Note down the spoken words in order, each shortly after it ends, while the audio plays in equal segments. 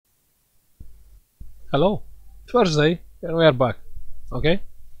Hello, Thursday, and we are back. Okay.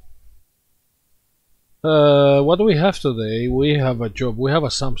 What do we have today? We have a job. We have a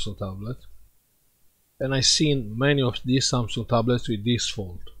Samsung tablet, and I've seen many of these Samsung tablets with this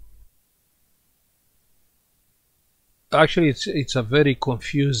fault. Actually, it's a very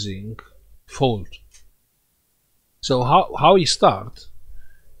confusing fault. So how it starts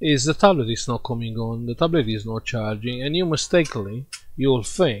is the tablet is not coming on, the tablet is not charging, and you mistakenly you'll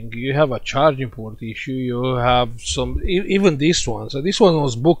think you have a charging port issue. You have some even this one. So this one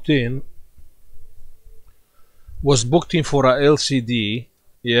was booked in for a LCD,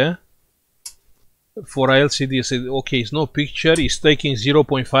 yeah. For a LCD, I said okay, it's no picture. It's taking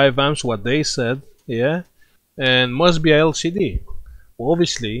 0.5 amps, what they said, yeah, and must be a LCD. Well,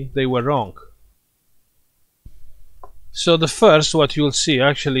 obviously, they were wrong. So the first, what you'll see,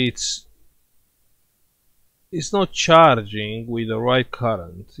 actually, it's not charging with the right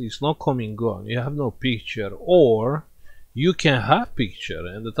current. It's not coming on. You have no picture, or you can have picture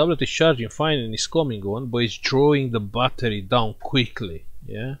and the tablet is charging fine and it's coming on, but it's drawing the battery down quickly,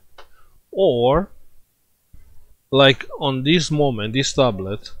 yeah. Or like on this moment, this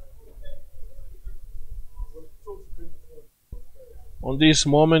tablet, on this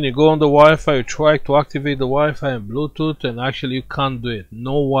moment you go on the Wi-Fi, you try to activate the Wi-Fi and Bluetooth, and actually you can't do it.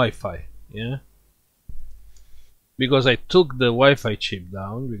 No Wi-Fi, yeah. Because I took the Wi-Fi chip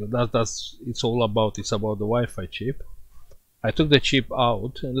down, because that's it's all about. It's about the Wi-Fi chip. I took the chip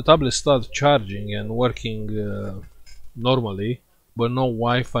out and the tablet started charging and working normally, but no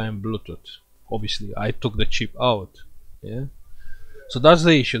Wi-Fi and Bluetooth. Obviously, I took the chip out, yeah. So that's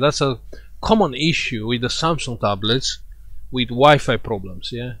the issue. That's a common issue with the Samsung tablets with Wi-Fi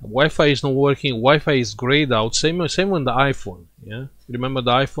problems, yeah. Wi-Fi is not working. Wi-Fi is grayed out. Same on the iPhone, yeah. Remember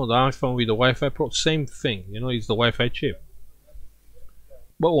the iPhone with the Wi-Fi same thing. You know, it's the Wi-Fi chip.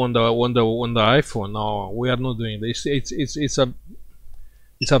 But on the iPhone, no, we are not doing this. It's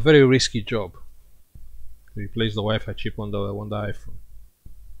a very risky job to replace the Wi-Fi chip on the iPhone.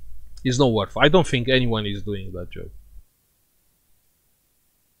 It's not worth. I don't think anyone is doing that job.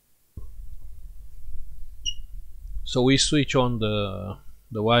 So we switch on the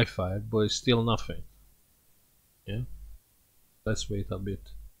Wi-Fi, but it's still nothing. Yeah. Let's wait a bit.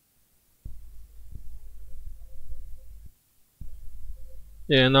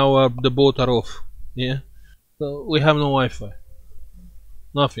 Yeah, now the both are off. Yeah. So we have no Wi-Fi.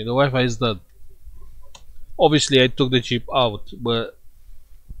 Nothing. The Wi-Fi is dead. Obviously, I took the chip out, but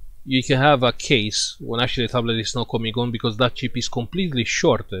you can have a case when actually the tablet is not coming on because that chip is completely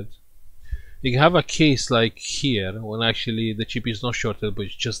shorted. You can have a case like here when actually the chip is not shorted but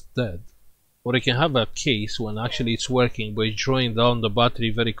it's just dead. Or you can have a case when actually it's working but it's drawing down the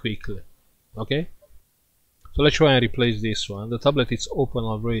battery very quickly. Okay? So let's try and replace this one. The tablet is open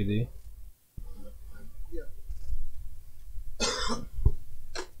already.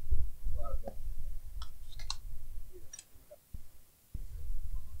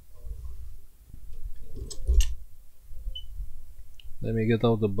 Let me get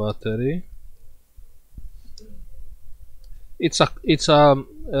out the battery. It's a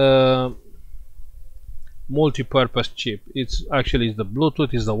multi-purpose chip. It's actually the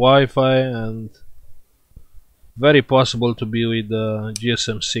Bluetooth, is the Wi-Fi, and very possible to be with the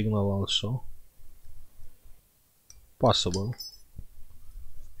GSM signal also. Possible.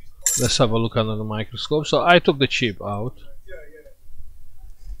 Let's have a look under the microscope. So I took the chip out.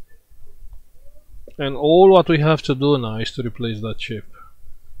 And all what we have to do now is to replace that chip.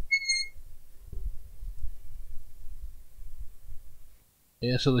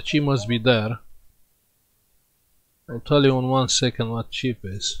 Yeah, so the chip must be there. I'll tell you in 1 second what chip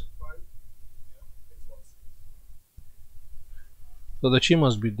is. So the chip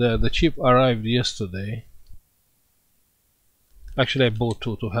must be there. The chip arrived yesterday. Actually, I bought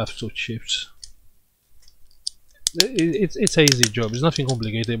two to have 2 chips. It's an easy job. It's nothing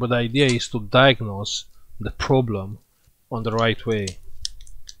complicated, but the idea is to diagnose the problem on the right way.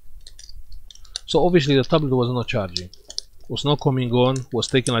 So obviously the tablet was not charging. Was not coming on, was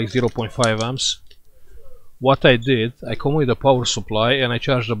taking like 0.5 amps. What I did, I come with a power supply and I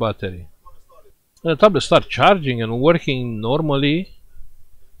charged the battery. And the tablet started charging and working normally,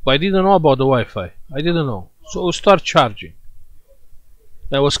 but I didn't know about the Wi-Fi. I didn't know. So it started charging.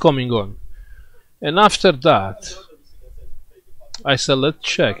 That was coming on. And after that, I said, let's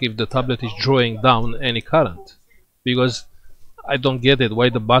check if the tablet is drawing down any current. Because I don't get it, why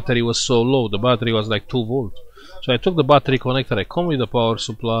the battery was so low. The battery was like 2 volts. So I took the battery connector, I come with the power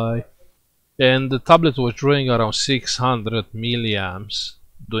supply, and the tablet was drawing around 600 milliamps,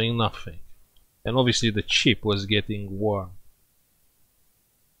 doing nothing. And obviously the chip was getting warm.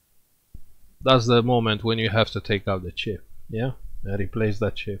 That's the moment when you have to take out the chip, yeah, and replace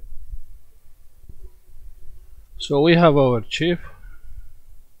that chip. So we have our chip.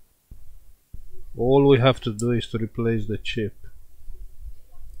 All we have to do is to replace the chip.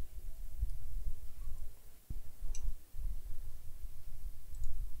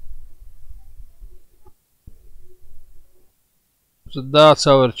 So that's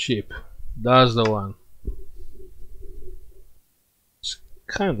our chip. That's the one. It's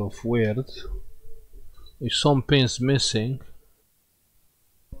kind of weird. There's some pins missing.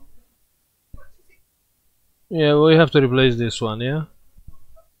 Yeah, we have to replace this one, yeah?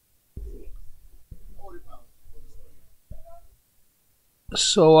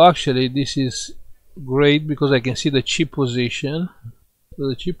 So actually this is great because I can see the chip position. So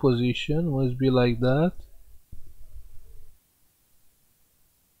the chip position must be like that.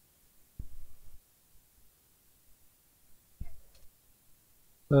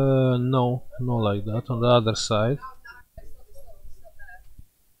 No, not like that. On the other side.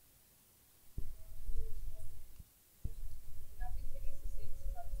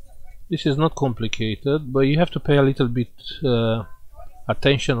 This is not complicated, but you have to pay a little bit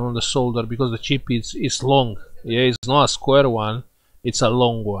attention on the solder because the chip is long. Yeah, it's not a square one, it's a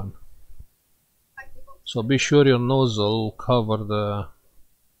long one. So be sure your nozzle will cover the...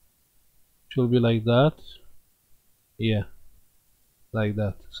 should be like that. Yeah, like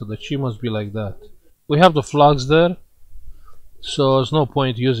that. So the chip must be like that. We have the flux there, so there's no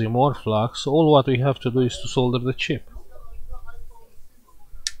point using more flux. All what we have to do is to solder the chip.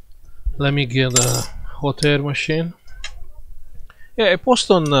 Let me get a hot air machine. Yeah, I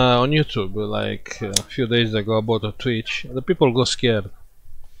posted on YouTube like a few days ago about a Twitch. The people got scared.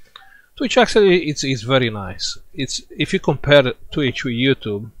 Twitch actually it's very nice. It's if you compare Twitch with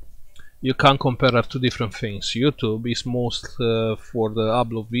YouTube, you can't compare two different things. YouTube is most for the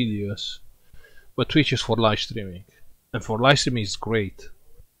upload videos, but Twitch is for live streaming, and for live streaming is great.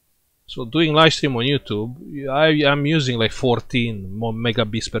 So doing live stream on YouTube, I'm using like 14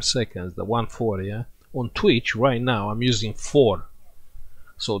 megabits per second, the 1.4, yeah. On Twitch right now I'm using 4.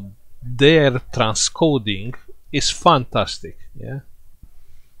 So their transcoding is fantastic, yeah.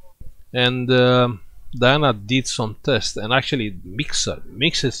 And Diana did some tests, and actually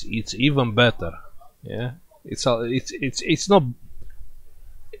mixes it's even better, yeah. It's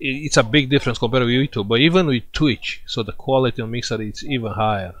a big difference compared with YouTube, but even with Twitch, so the quality on mixer is even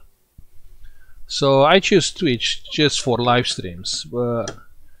higher. So I choose Twitch just for live streams, but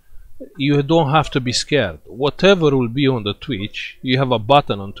you don't have to be scared. Whatever will be on the Twitch, you have a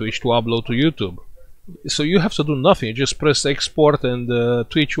button on Twitch to upload to YouTube. So you have to do nothing, you just press export and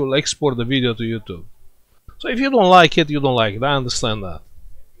Twitch will export the video to YouTube. So if you don't like it, you don't like it, I understand that.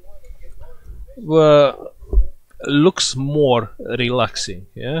 But looks more relaxing,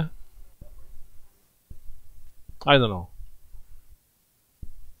 yeah? I don't know.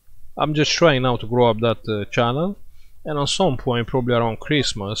 I'm just trying now to grow up that channel, and at some point, probably around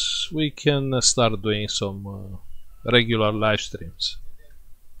Christmas, we can start doing some regular live streams.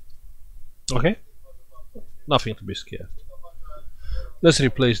 Okay? Nothing to be scared. Let's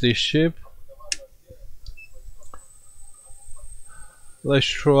replace this chip. Let's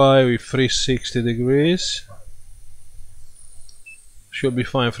try with 360 degrees. Should be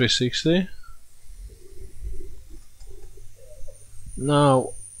fine 360.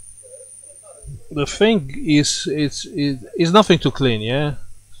 Now the thing is, it's nothing to clean, yeah?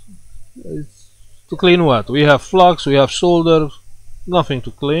 It's to clean what? We have flux, we have solder, nothing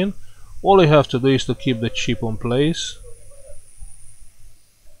to clean. All we have to do is to keep the chip on place.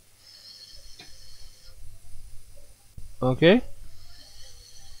 Okay?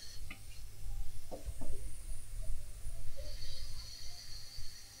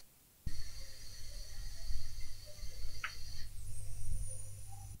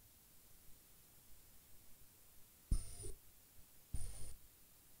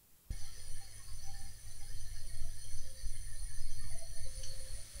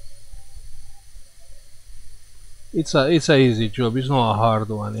 It's a easy job, it's not a hard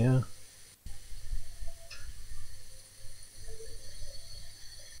one, yeah?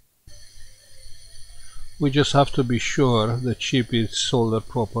 We just have to be sure the chip is soldered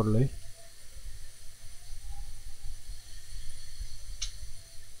properly.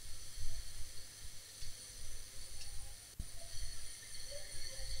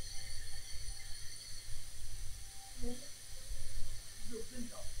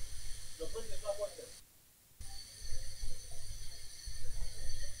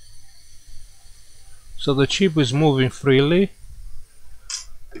 So the chip is moving freely.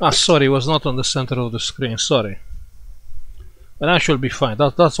 Ah, sorry, it was not on the center of the screen, sorry. And that should be fine.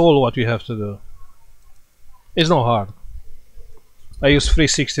 That's all what we have to do. It's not hard. I use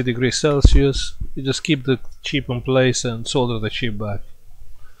 360 degrees Celsius. You just keep the chip in place and solder the chip back.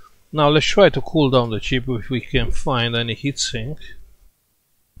 Now let's try to cool down the chip if we can find any heatsink.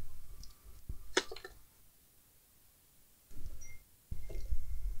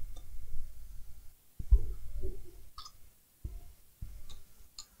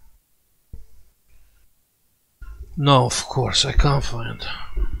 No, of course I can't find.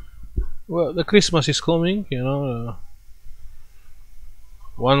 Well, the Christmas is coming, you know.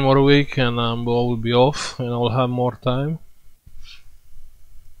 One more week and I will be off and I will have more time.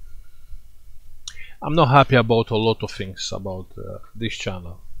 I'm not happy about a lot of things about this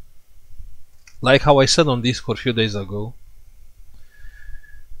channel. Like how I said on Discord a few days ago.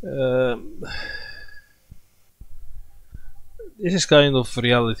 This is kind of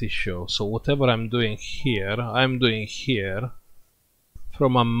reality show, so whatever I'm doing here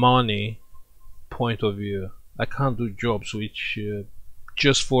from a money point of view. I can't do jobs which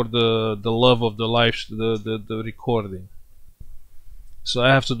just for the love of the life, the recording. So I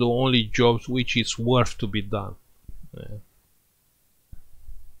have to do only jobs which is worth to be done. Yeah.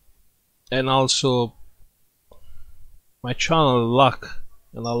 And also my channel lack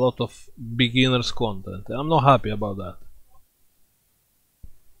and a lot of beginners content. I'm not happy about that.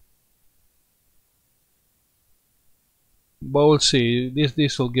 But we'll see.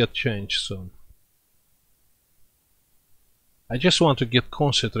 This will get changed soon. I just want to get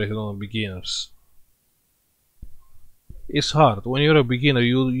concentrated on beginners. It's hard when you're a beginner.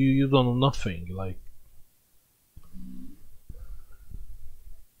 You don't know nothing. Like,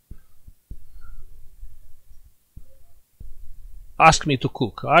 ask me to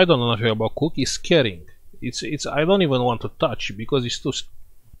cook. I don't know nothing about cook. It's scaring. It's. I don't even want to touch because it's too.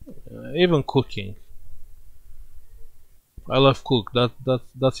 Even cooking. I love cook.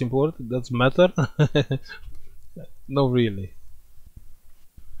 That's important. That's matter. No, really.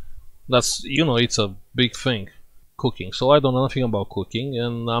 That's, you know, it's a big thing, cooking. So I don't know nothing about cooking,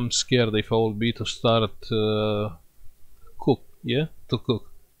 and I'm scared if I will be to start cook. Yeah, to cook.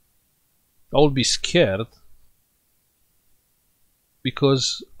 I will be scared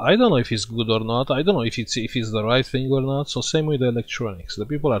because I don't know if it's good or not. I don't know if it's the right thing or not. So same with the electronics. The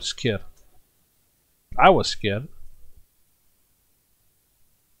people are scared. I was scared.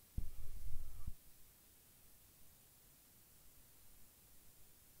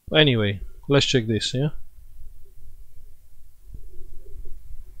 Anyway, let's check this, yeah?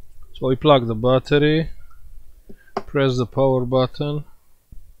 So we plug the battery, press the power button.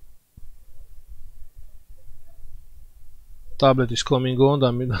 Tablet is coming on,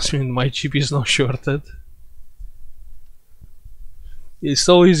 that means my chip is not shorted. It's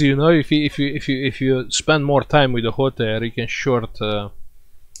so easy, you know, if you spend more time with the hot air, you can short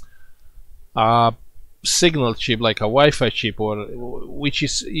a signal chip like a Wi-Fi chip, or which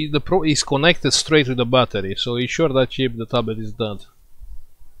is is connected straight to the battery. So you short that chip, the tablet is dead.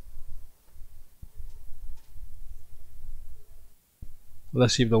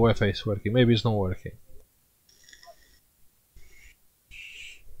 Let's see if the Wi-Fi is working. Maybe it's not working.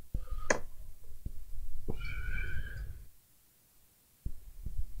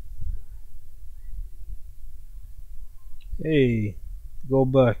 Hey, go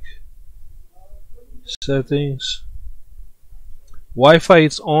back. Settings. Wi-Fi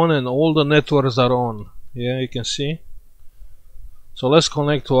is on and all the networks are on. Yeah, you can see. So let's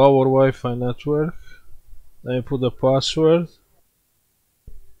connect to our Wi-Fi network. Then you put the password.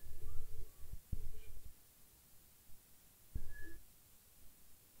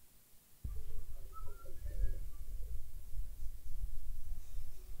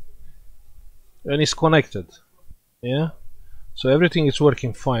 And it's connected. Yeah. So everything is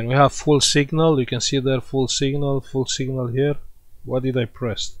working fine. We have full signal. You can see there full signal here. What did I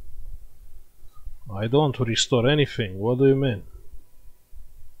press? I don't want to restore anything. What do you mean?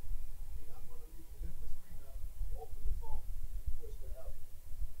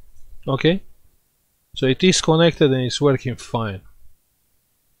 Okay. So it is connected and it's working fine.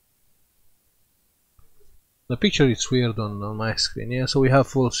 The picture is weird on my screen. Yeah, so we have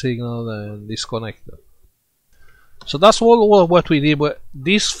full signal and disconnected. So that's all what we did. But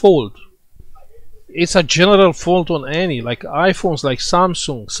this fault, it's a general fault on any, like iPhones, like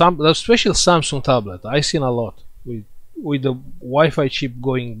Samsung, especially Samsung tablet. I've seen a lot with the Wi-Fi chip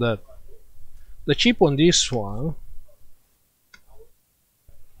going dead. The chip on this one,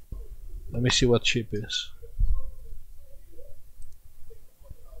 let me see what chip is.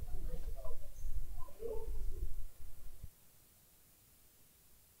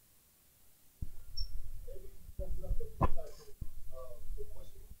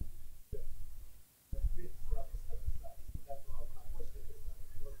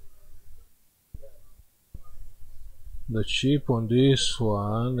 The chip on this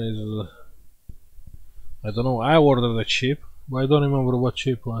one is, I don't know, I ordered the chip, but I don't remember what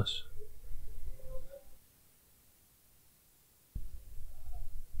chip was.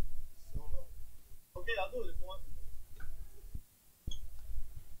 Okay, I'll do it if you want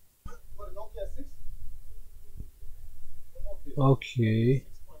to. What, a Nokia 6? Okay,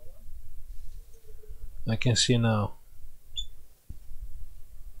 I can see now.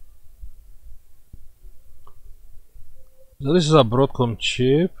 So this is a Broadcom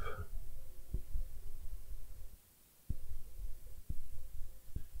chip.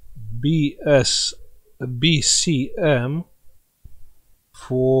 BCM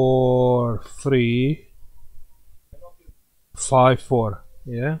 4354.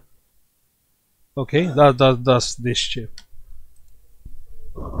 Yeah. Okay, that's this chip.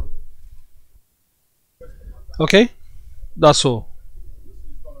 Okay, that's all.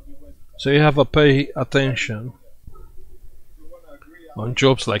 So you have to pay attention on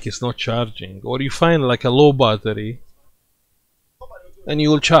jobs like it's not charging, or you find like a low battery and you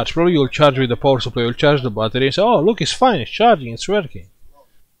will charge. Probably you'll charge with the power supply, you'll charge the battery and say, oh look, it's fine, it's charging, it's working.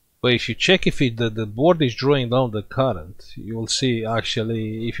 But if you check if the board is drawing down the current, you will see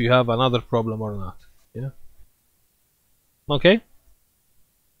actually if you have another problem or not. Yeah. Okay.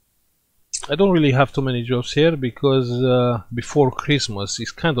 I don't really have too many jobs here because before Christmas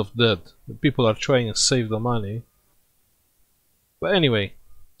it's kind of dead. People are trying to save the money. But anyway,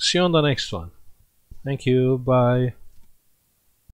 see you on the next one. Thank you, bye.